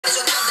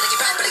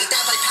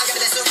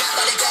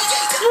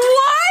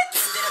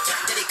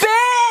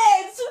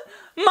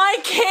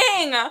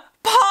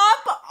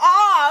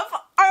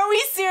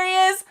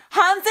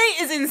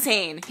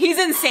insane. He's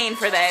insane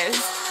for this.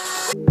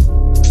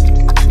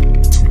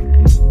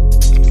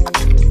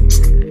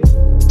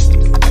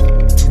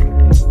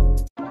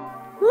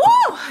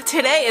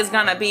 Today is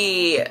gonna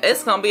be,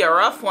 it's gonna be a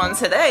rough one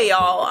today,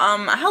 y'all.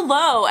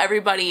 Hello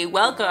everybody,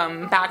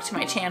 welcome back to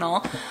my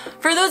channel.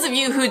 For those of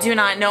you who do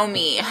not know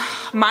me,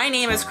 my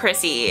name is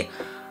Chrissy.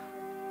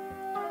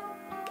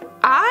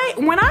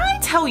 When I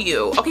tell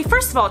you, okay,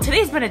 first of all,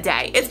 today's been a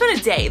day. It's been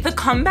a day. The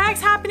comebacks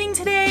happening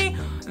today,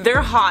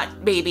 they're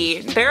hot,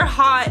 baby. They're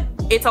hot.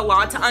 It's a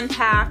lot to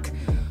unpack.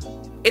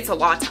 It's a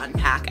lot to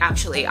unpack,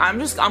 actually. I'm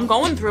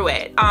going through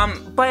it.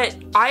 But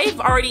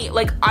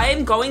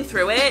I'm going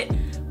through it,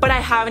 but I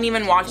haven't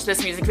even watched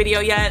this music video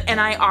yet, and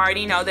I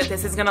already know that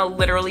this is gonna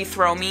literally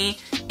throw me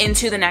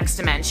into the next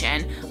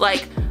dimension.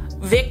 Like,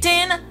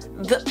 VICTON,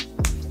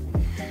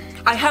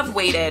 I have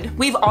waited,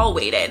 we've all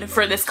waited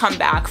for this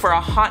comeback for a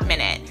hot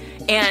minute,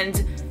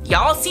 and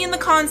y'all seen the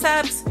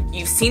concepts,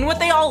 you've seen what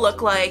they all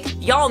look like,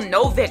 y'all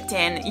know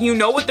VICTON, you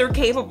know what they're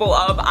capable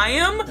of. I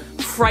am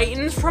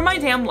frightened for my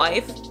damn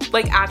life,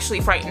 like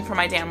actually frightened for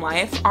my damn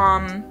life.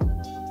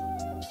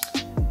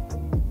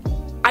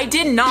 I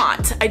did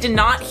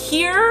not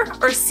hear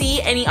or see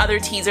any other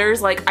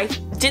teasers. Like,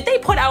 did they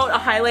put out a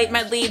highlight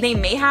medley? They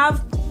may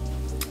have,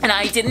 and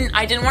I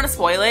didn't want to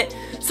spoil it,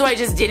 so I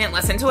just didn't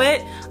listen to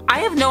it. I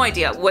have no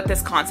idea what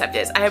this concept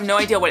is. I have no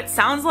idea what it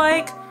sounds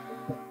like.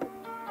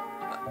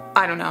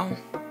 I don't know.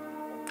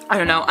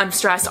 I'm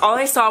stressed. All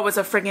I saw was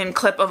a friggin'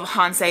 clip of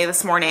Hansei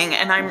this morning,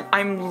 and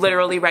I'm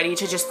literally ready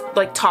to just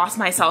like toss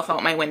myself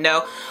out my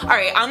window. All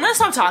right, I'm gonna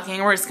stop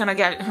talking. We're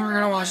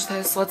gonna watch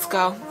this. Let's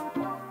go.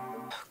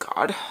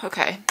 God,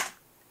 okay.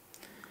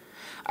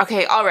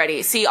 Okay,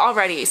 already. See,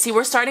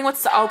 we're starting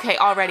with, okay,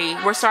 already.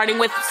 We're starting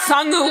with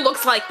Sungwoo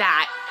looks like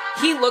that.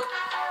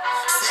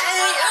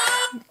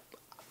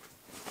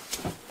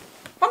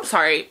 I'm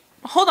sorry.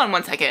 Hold on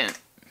one second.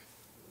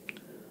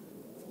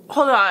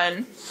 Hold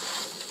on.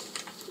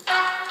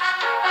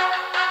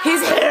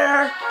 His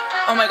hair.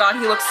 Oh my god,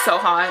 he looks so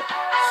hot.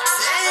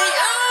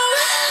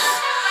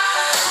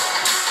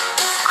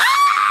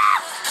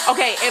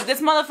 Okay, if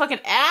this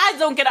motherfucking ad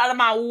don't get out of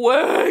my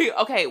way.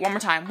 Okay, one more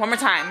time.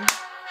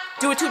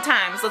 Do it 2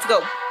 times. Let's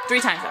go. 3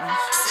 times.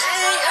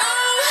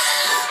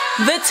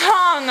 The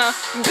tongue,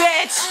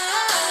 bitch.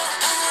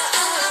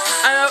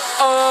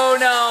 Oh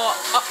no.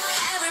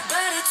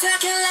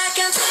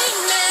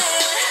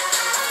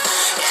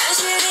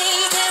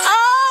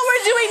 Oh,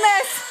 we're doing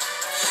this.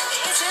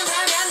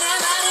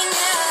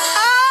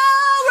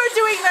 Oh, we're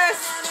doing this.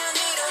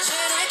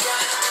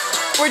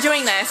 We're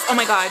doing this. Oh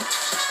my god.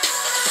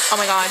 Oh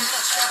my god.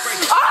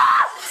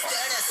 Ah!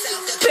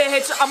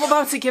 Bitch, I'm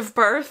about to give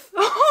birth.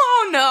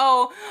 Oh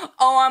no.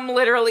 Oh, I'm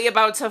literally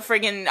about to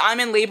friggin', I'm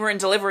in labor and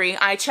delivery.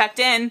 I checked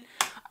in.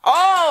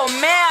 Oh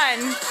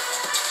man.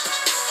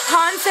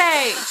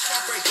 Hansei.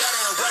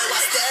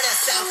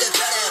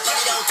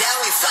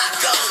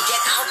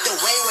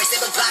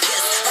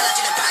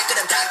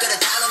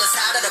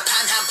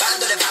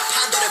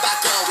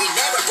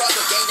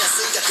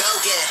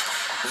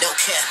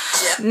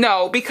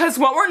 No, because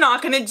what we're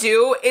not gonna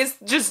do is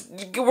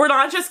we're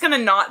not just gonna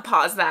not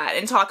pause that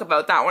and talk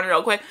about that one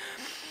real quick.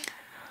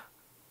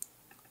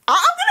 I'm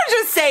gonna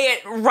just say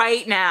it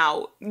right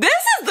now.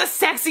 This is the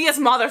sexiest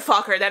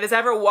motherfucker that has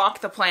ever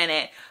walked the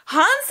planet.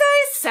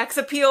 Hansei's sex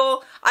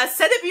appeal, I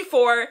said it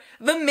before,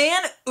 the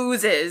man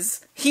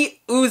oozes.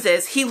 He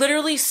oozes. He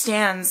literally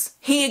stands.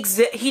 He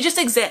just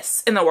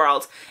exists in the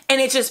world.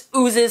 And it just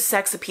oozes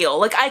sex appeal.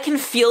 Like, I can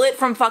feel it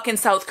from fucking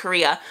South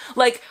Korea.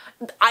 Like,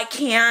 I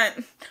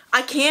can't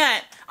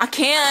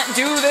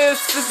do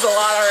this. This is a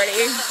lot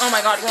already. Oh my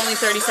god, we're only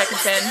 30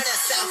 seconds in.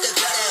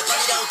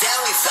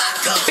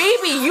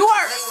 Baby, you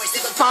are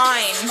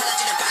fine.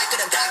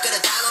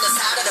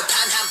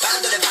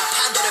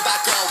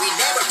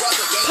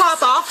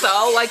 Pop off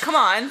though, like come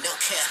on.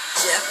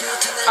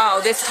 Oh,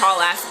 this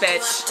tall ass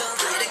bitch.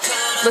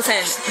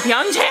 Listen,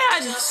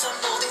 Byung-chan.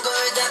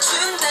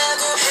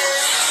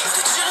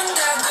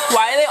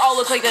 Why do they all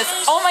look like this?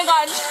 Oh my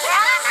god.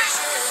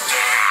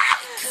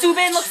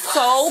 Subin looks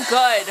so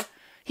good.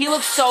 He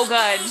looks so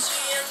good.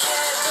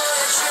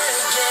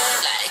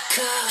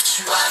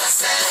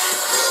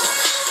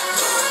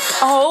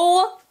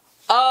 Oh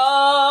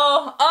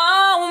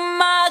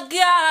my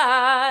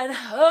god.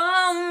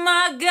 Oh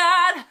my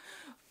god.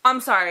 I'm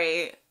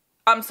sorry.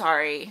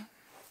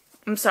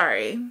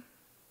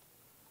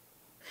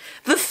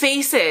 The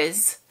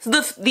faces.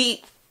 The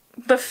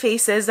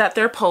faces that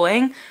they're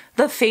pulling.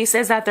 Subin.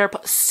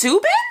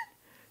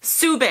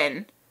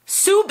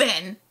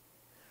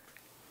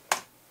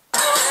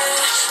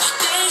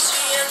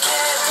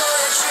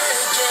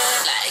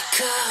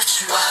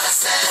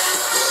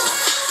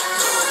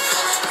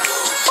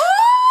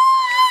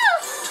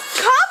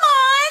 Come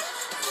on!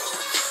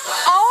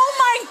 Oh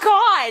my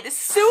god,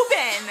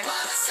 Subin!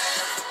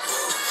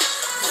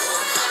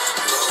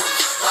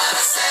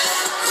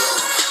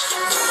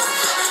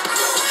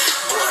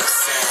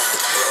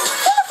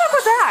 What the fuck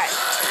was that?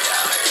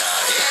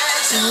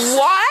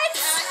 What?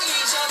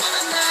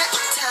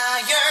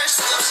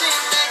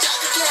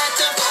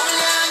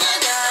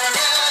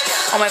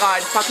 my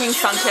god, fucking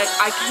Sungchick.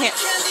 I can't.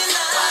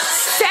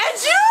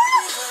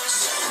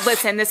 Sejun?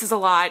 Listen, this is a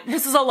lot.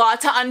 This is a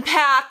lot to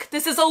unpack.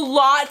 This is a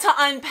lot to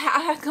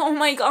unpack. Oh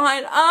my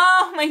god.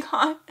 Oh my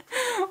god.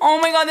 Oh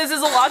my god, this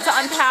is a lot to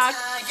unpack.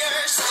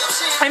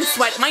 I'm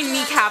sweating. My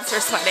kneecaps are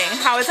sweating.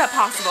 How is that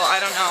possible? I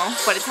don't know,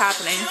 but it's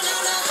happening.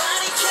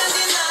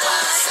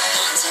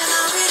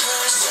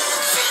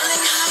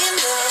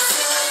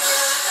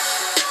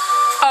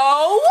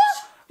 Oh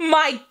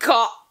my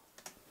god.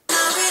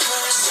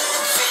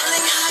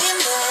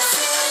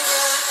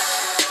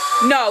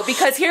 No,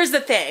 because here's the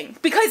thing.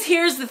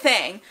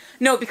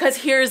 No, because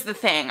here's the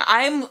thing.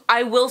 I'm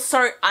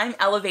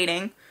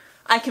elevating.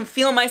 I can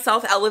feel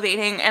myself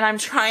elevating, and I'm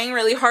trying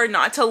really hard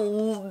not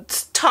to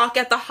talk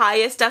at the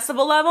highest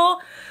decibel level,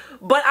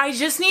 but I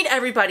just need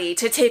everybody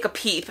to take a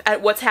peep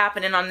at what's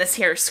happening on this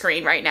here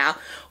screen right now.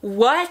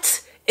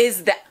 What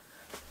is that?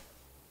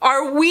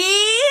 Are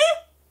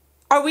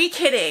we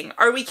kidding?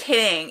 Are we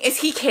kidding? Is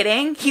he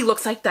kidding? He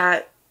looks like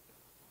that.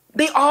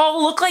 They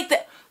all look like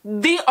that.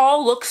 They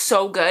all look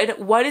so good.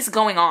 What is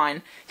going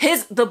on?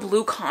 The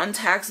blue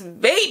contacts,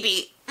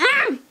 baby.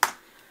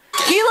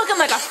 He looking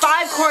like a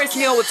 5-course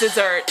meal with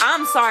dessert.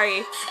 I'm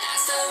sorry.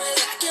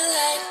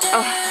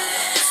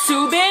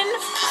 Subin,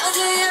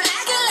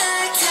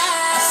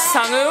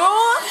 Sungwoo,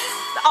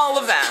 all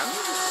of them.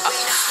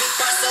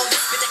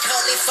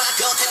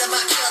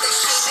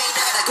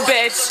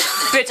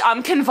 Bitch,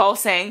 I'm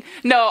convulsing.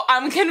 No,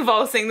 I'm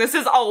convulsing. This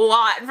is a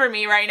lot for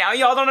me right now.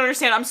 Y'all don't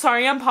understand. I'm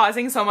sorry I'm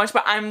pausing so much,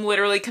 but I'm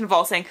literally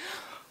convulsing.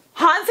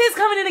 Hanse's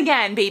coming in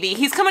again, baby.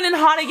 He's coming in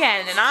hot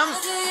again, and I'm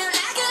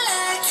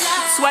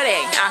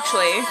sweating,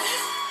 actually.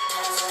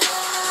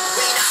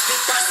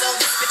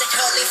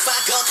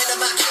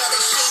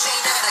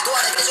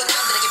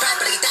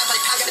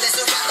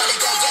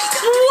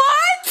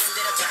 What?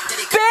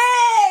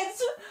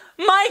 Bitch!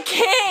 My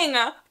king!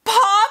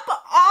 Pop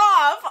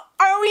off!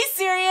 Are we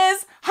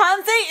serious?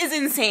 Hanse is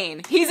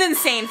insane. He's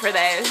insane for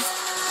this.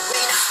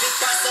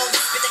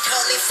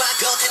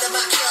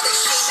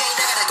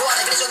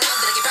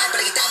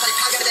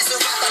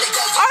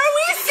 Are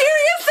we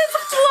serious? This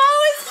flow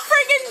is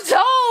freaking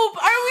dope!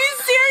 Are we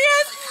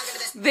serious?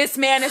 This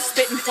man is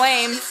spitting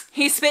flame.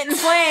 He's spitting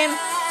flame.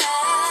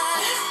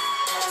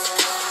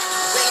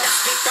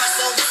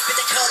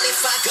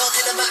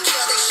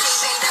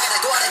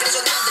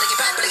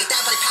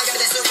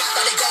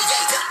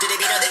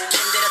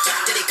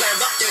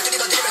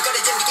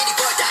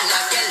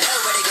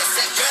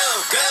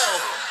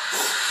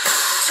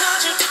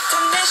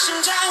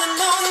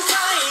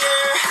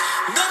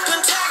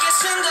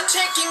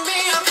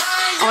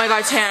 Oh my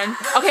god, Chan.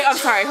 Okay, I'm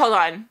sorry, hold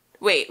on.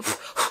 Wait.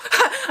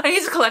 I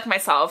need to collect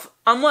myself.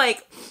 I'm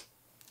like,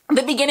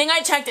 the beginning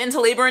I checked into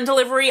labor and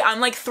delivery, I'm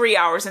like 3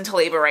 hours into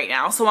labor right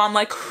now. So I'm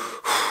like,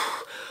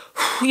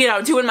 you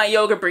know, doing my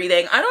yoga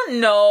breathing. I don't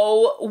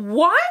know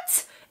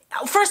what.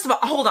 First of all,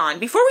 hold on.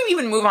 Before we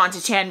even move on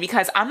to Chan,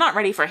 because I'm not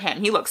ready for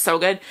him. He looks so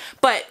good.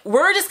 But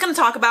we're just going to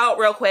talk about,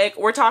 real quick,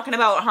 we're talking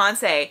about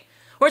Hanse.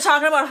 We're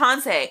talking about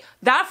Hanse.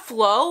 That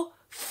flow,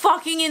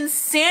 fucking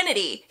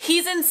insanity.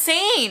 He's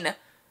insane.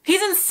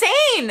 He's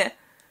insane.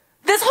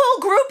 This whole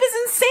group is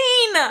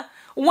insane.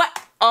 What?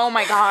 Oh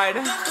my god.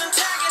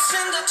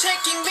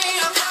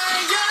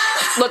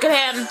 Look at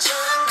him.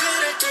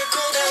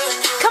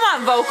 Come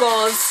on,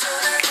 vocals.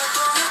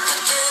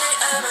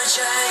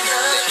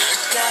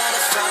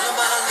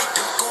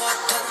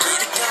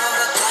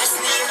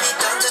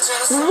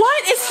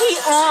 What is he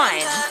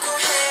on?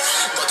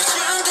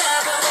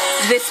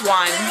 This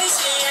one.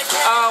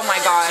 Oh my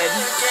god.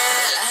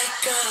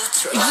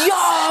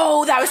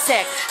 Yo, that was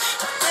sick.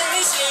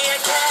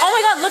 Oh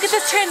my god, look at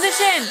this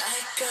transition.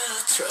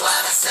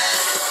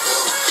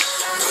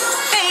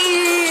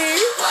 Hey.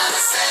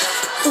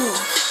 Ooh,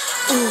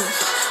 ooh,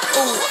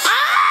 ooh.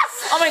 Ah!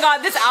 Oh my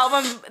god, this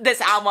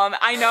album,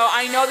 I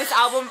know this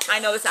album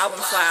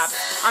slaps.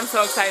 I'm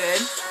so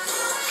excited.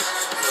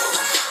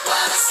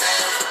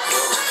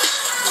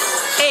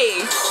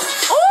 Hey.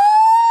 Ooh!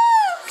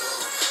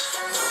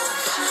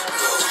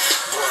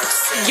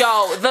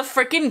 Yo, the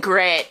freaking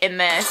grit in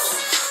this.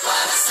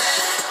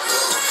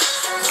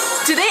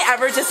 Do they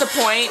ever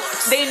disappoint?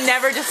 They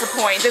never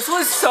disappoint. This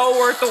was so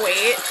worth the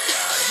wait.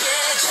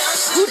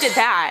 Who did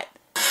that?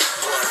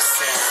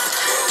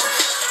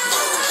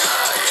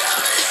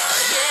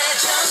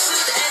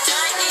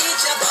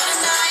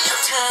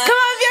 Come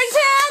on,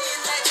 VICTON!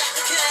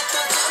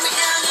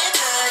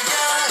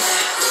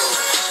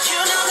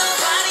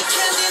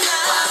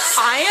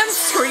 I am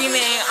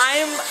screaming.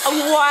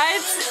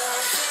 What?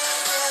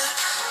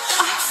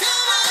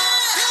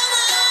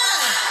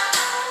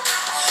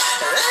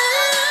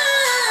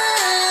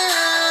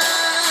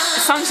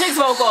 Sungchick's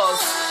vocals.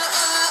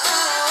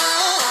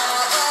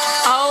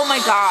 Oh my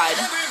god.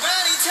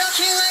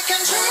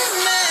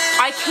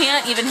 I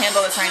can't even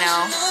handle this right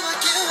now.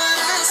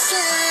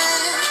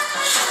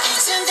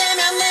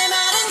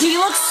 He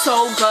looks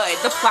so good.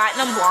 The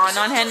platinum blonde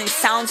on him, he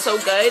sounds so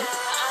good.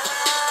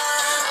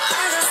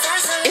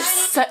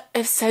 It's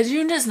if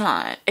Sejun does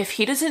not, if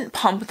he doesn't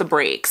pump the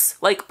brakes,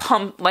 like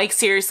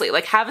seriously,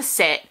 like have a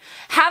sit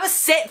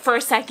for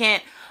a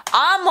second,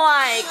 I'm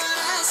like,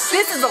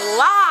 this is a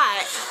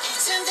lot.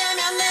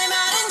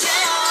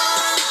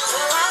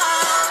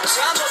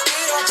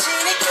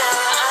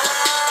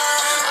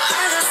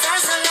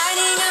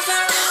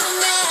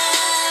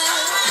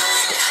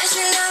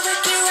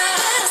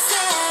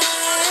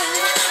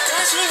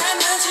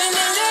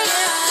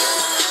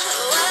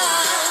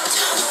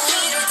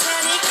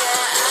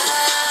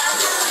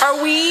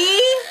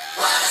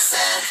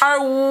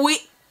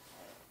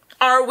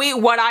 Are we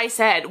what I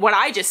said? What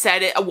I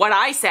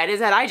said is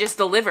that I just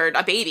delivered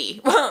a baby.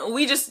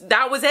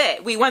 That was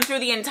it. We went through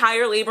the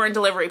entire labor and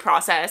delivery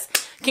process.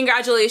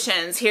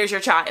 Congratulations, here's your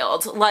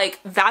child. Like,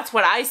 that's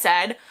what I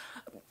said.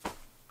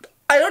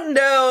 I don't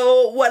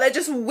know what I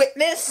just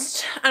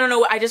witnessed. I don't know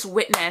what I just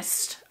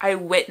witnessed. I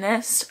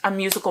witnessed a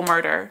musical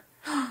murder.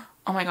 Oh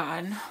my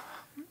God.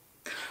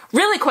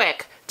 Really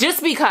quick,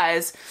 just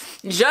because,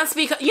 you know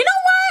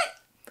what?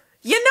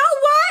 You know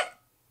what?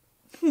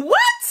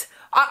 What?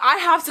 I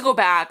have to go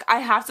back.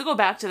 I have to go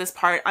back to this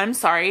part. I'm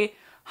sorry.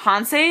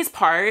 Hanse's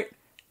part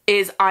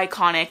is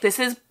iconic. This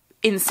is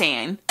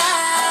insane.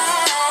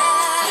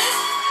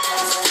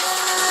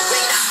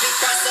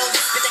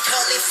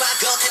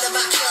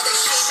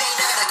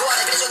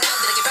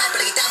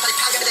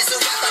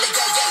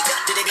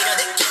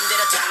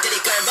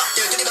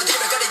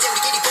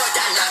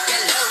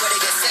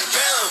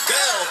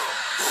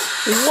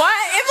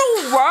 What in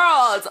the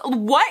world?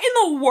 What in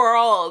the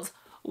world?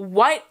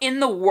 What in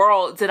the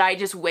world did I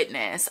just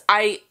witness?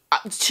 I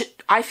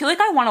feel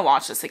like I want to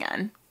watch this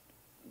again.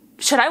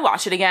 Should I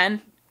watch it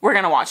again? We're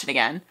gonna watch it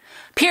again.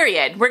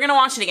 Period. We're gonna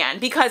watch it again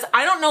because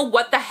I don't know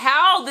what the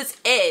hell this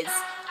is.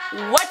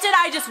 What did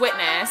I just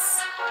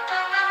witness?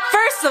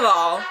 First of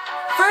all,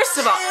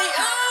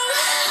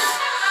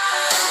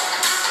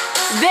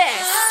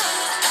 this.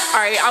 All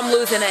right, I'm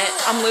losing it.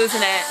 I'm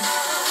losing it.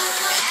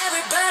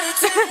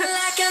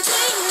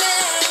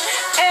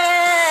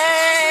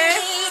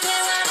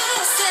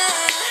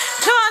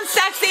 Come on,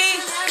 sexy.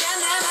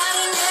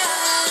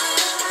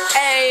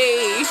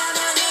 Hey.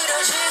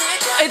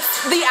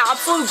 It's the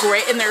absolute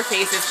grit in their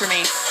faces for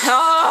me.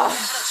 Oh.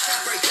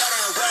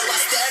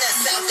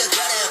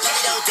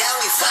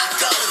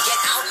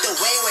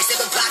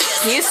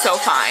 He's so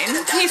fine.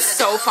 He's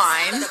so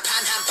fine.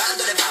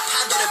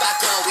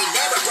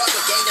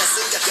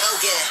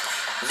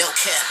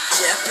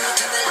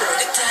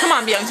 Come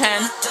on,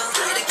 Byung-chan.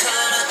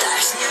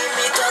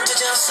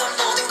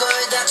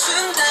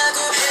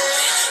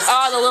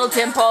 Oh, the little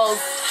dimples.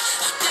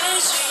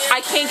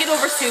 I can't get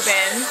over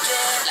Subin.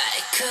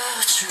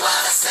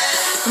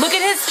 Look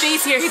at his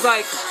face here. He's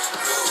like...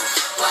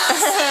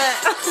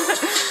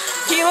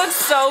 He looks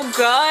so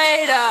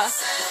good.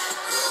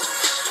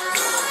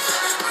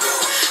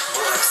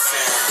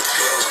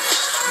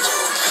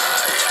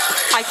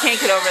 I can't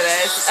get over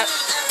this.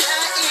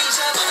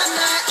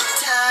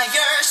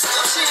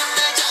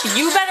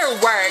 You better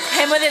work.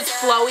 Him with his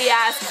flowy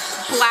ass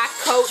black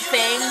coat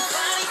thing.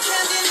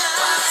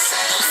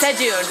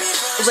 Sejun,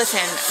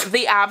 listen,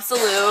 the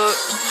absolute...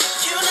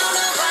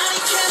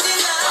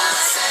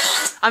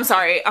 I'm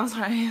sorry.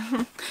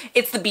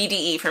 It's the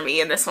BDE for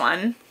me in this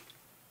one.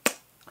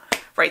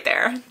 Right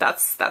there.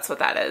 That's what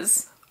that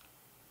is.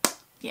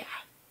 Yeah.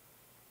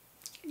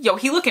 Yo,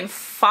 he looking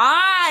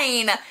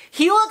fine.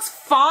 He looks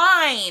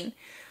fine.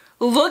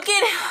 Look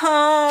at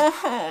him.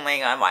 Oh my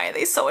God, why are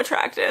they so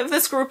attractive?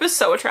 This group is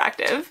so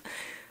attractive.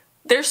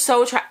 They're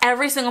so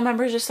every single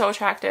member is just so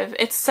attractive.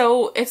 It's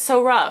so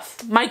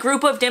rough. My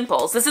group of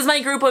dimples. This is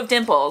my group of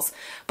dimples.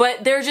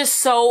 But they're just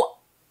so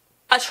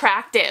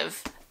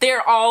attractive.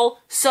 They're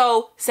all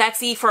so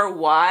sexy for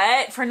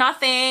what? For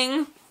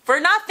nothing. For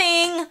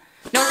nothing.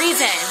 No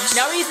reason.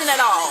 No reason at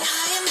all.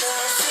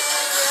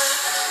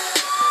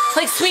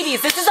 Like,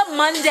 sweeties, this is a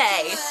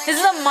Monday. This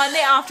is a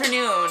Monday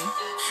afternoon.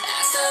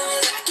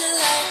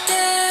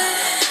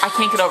 I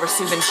can't get over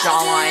Subin's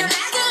jawline.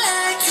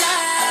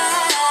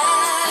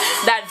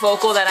 That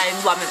vocal that I'm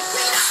loving.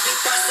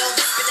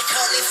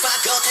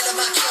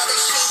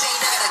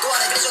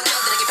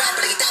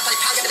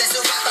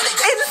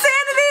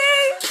 Insanity!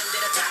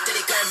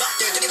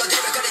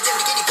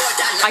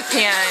 I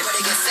can't.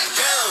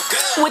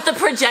 With the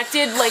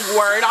projected, like,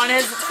 word on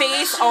his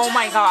face, oh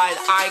my God,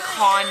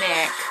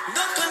 iconic.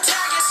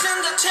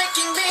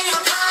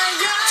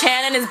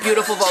 Chan and his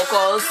beautiful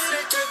vocals.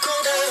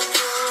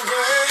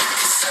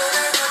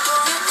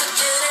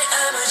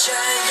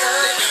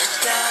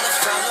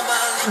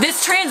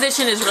 This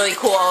transition is really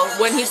cool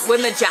when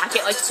the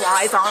jacket like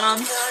flies on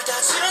him.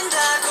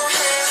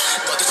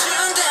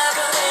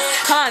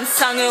 Han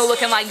Sung-woo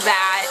looking like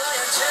that.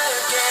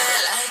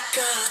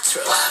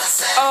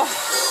 Oh.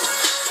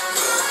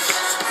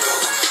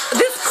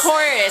 This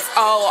chorus.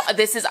 Oh,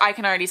 this is, I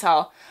can already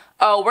tell.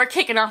 Oh, we're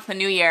kicking off the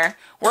new year.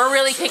 We're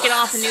really kicking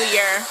off the new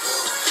year.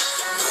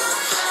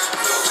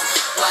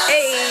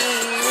 Hey.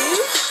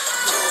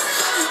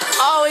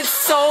 Oh, it's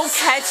so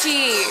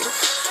catchy.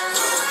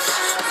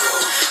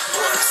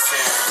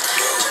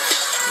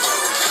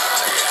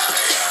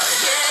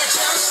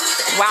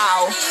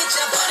 Wow.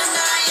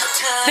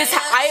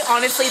 I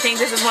honestly think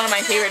this is one of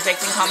my favorite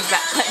Victon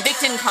comebacks.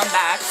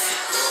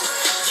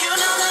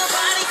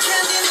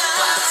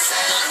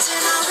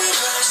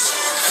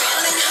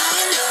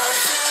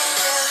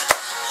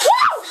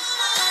 Woo!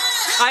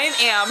 I am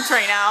amped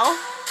right now.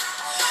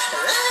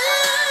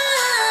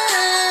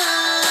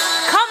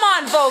 Come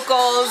on,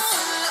 vocals.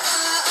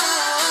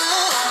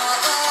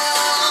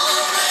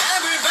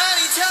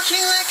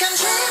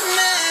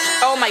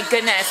 Oh my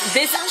goodness,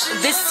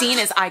 this scene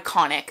is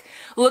iconic.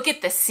 Look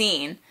at the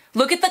scene.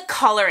 Look at the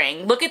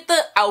coloring. Look at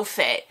the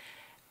outfit.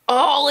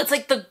 Oh, it's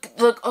like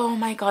oh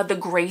my god, the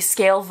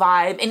grayscale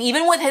vibe. And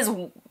even with his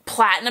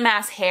platinum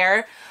ass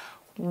hair,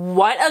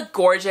 what a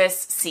gorgeous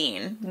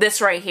scene.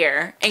 This right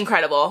here,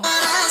 incredible.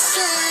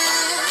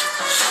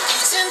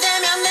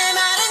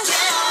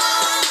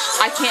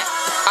 I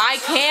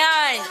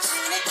can't.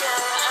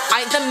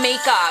 The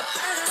makeup.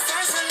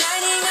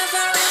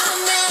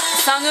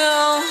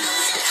 Sungwoo.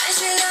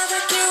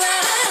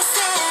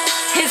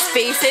 His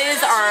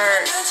faces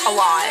are a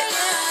lot.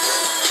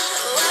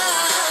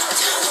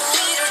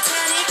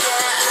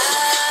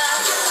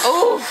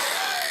 Oh,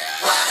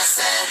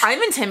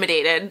 I'm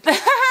intimidated.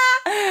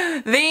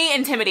 They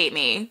intimidate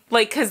me,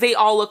 like, cause they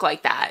all look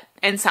like that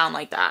and sound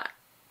like that.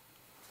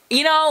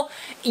 You know,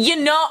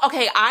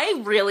 okay, I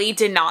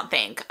did not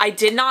think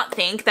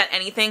that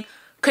anything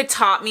could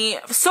top me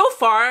so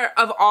far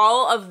of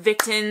all of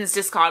Victon's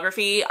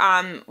discography.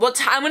 Well,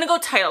 I'm gonna go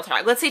title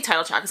track. Let's say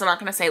title track, because I'm not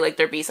gonna say like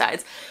their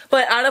B-sides.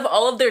 But out of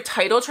all of their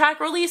title track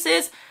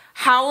releases,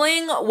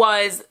 Howling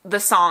was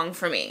the song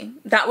for me.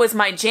 That was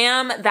my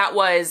jam. That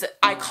was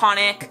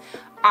iconic.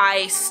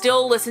 I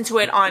still listen to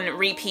it on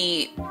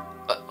repeat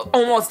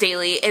almost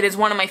daily. It is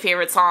one of my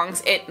favorite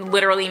songs. It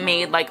literally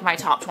made like my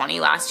top 20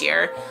 last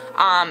year.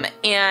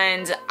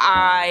 And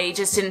I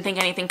just didn't think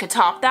anything could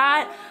top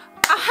that.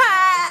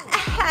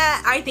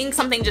 I think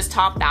something just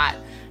topped that.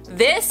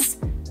 This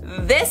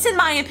in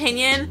my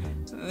opinion,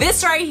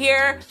 this right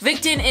here,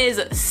 Victon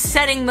is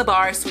setting the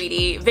bar,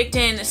 sweetie.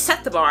 Victon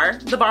set the bar.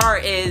 The bar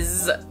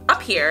is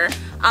up here.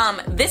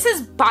 This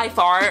is by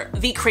far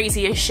the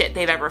craziest shit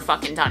they've ever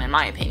fucking done, in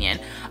my opinion.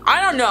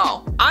 I don't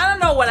know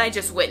what I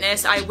just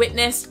witnessed. I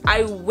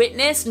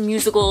witnessed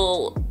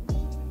musical,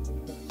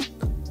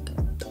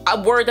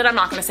 a word that I'm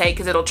not gonna say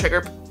because it'll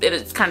trigger,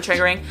 it's kind of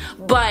triggering,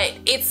 but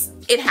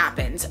it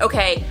happened,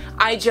 okay?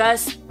 I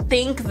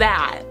think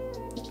that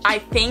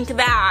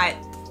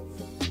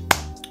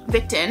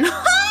Victon,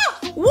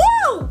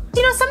 woo!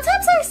 You know,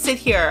 sometimes I sit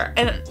here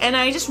and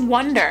I just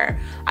wonder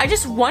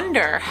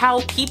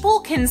how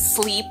people can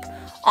sleep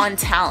on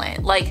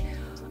talent. Like,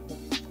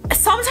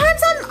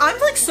 sometimes I'm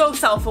like so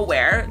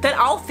self-aware that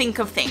I'll think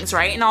of things,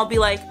 right? And I'll be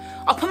like,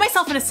 I'll put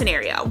myself in a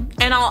scenario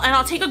and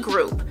I'll take a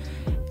group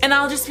and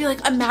I'll just be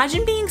like,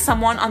 imagine being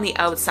someone on the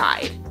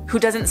outside who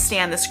doesn't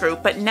stand this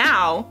group, but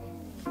now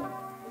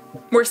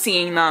we're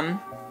seeing them,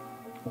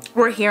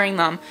 we're hearing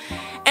them.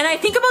 And I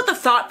think about the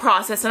thought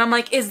process and I'm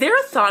like, is there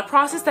a thought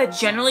process that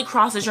generally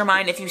crosses your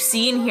mind if you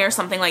see and hear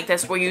something like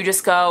this where you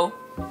just go,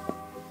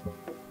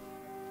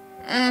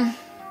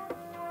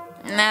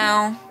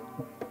 no.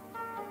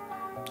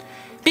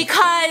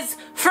 Because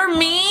for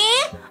me,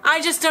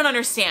 I just don't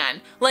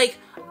understand. Like,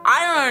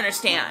 I don't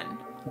understand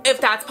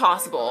if that's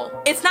possible.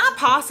 It's not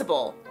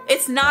possible.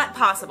 It's not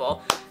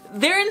possible.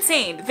 They're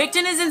insane.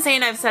 Victon is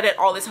insane. I've said it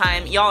all the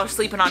time. Y'all are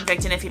sleeping on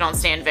Victon if you don't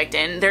stand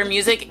Victon. Their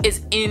music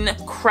is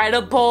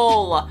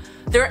incredible.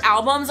 Their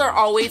albums are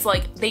always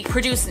like, they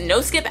produce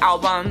no-skip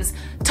albums,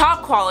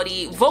 top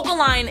quality, vocal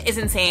line is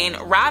insane,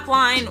 rap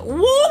line,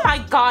 oh my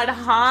god,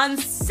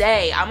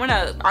 Hansei. I'm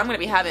gonna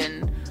be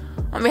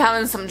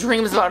having some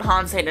dreams about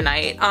Hansei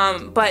tonight.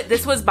 But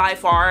this was by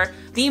far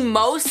the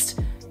most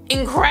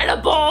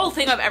incredible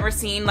thing I've ever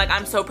seen. Like,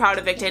 I'm so proud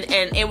of Victon,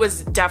 and it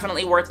was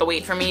definitely worth the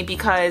wait for me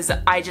because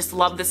I just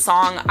love this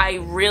song. I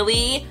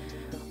really,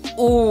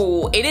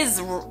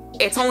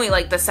 it's only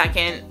like the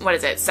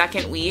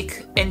second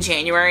week in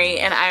January,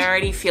 and I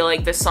already feel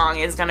like this song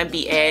is gonna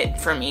be it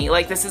for me.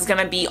 Like, this is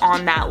gonna be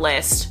on that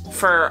list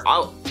for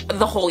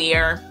the whole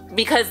year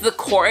because the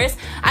chorus,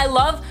 I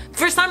love,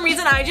 for some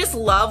reason, I just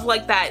love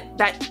like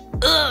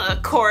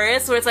that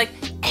chorus where it's like,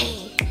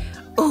 hey,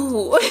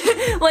 ooh,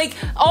 like,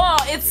 oh,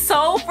 it's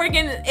so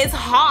freaking, it's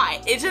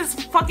hot. It's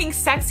just fucking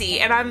sexy.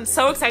 And I'm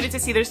so excited to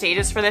see their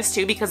stages for this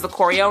too because the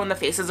choreo and the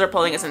faces they're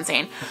pulling is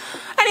insane.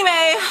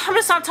 Anyway, I'm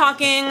gonna stop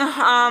talking.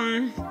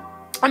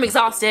 I'm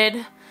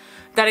exhausted.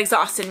 That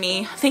exhausted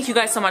me. Thank you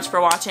guys so much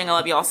for watching. I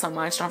love you all so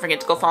much. Don't forget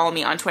to go follow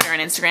me on Twitter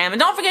and Instagram. And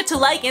don't forget to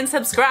like and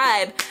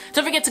subscribe.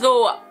 Don't forget to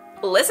go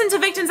listen to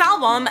Victon's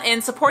album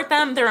and support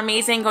them. They're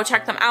amazing. Go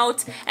check them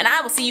out. And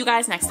I will see you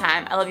guys next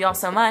time. I love you all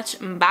so much.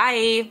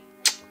 Bye.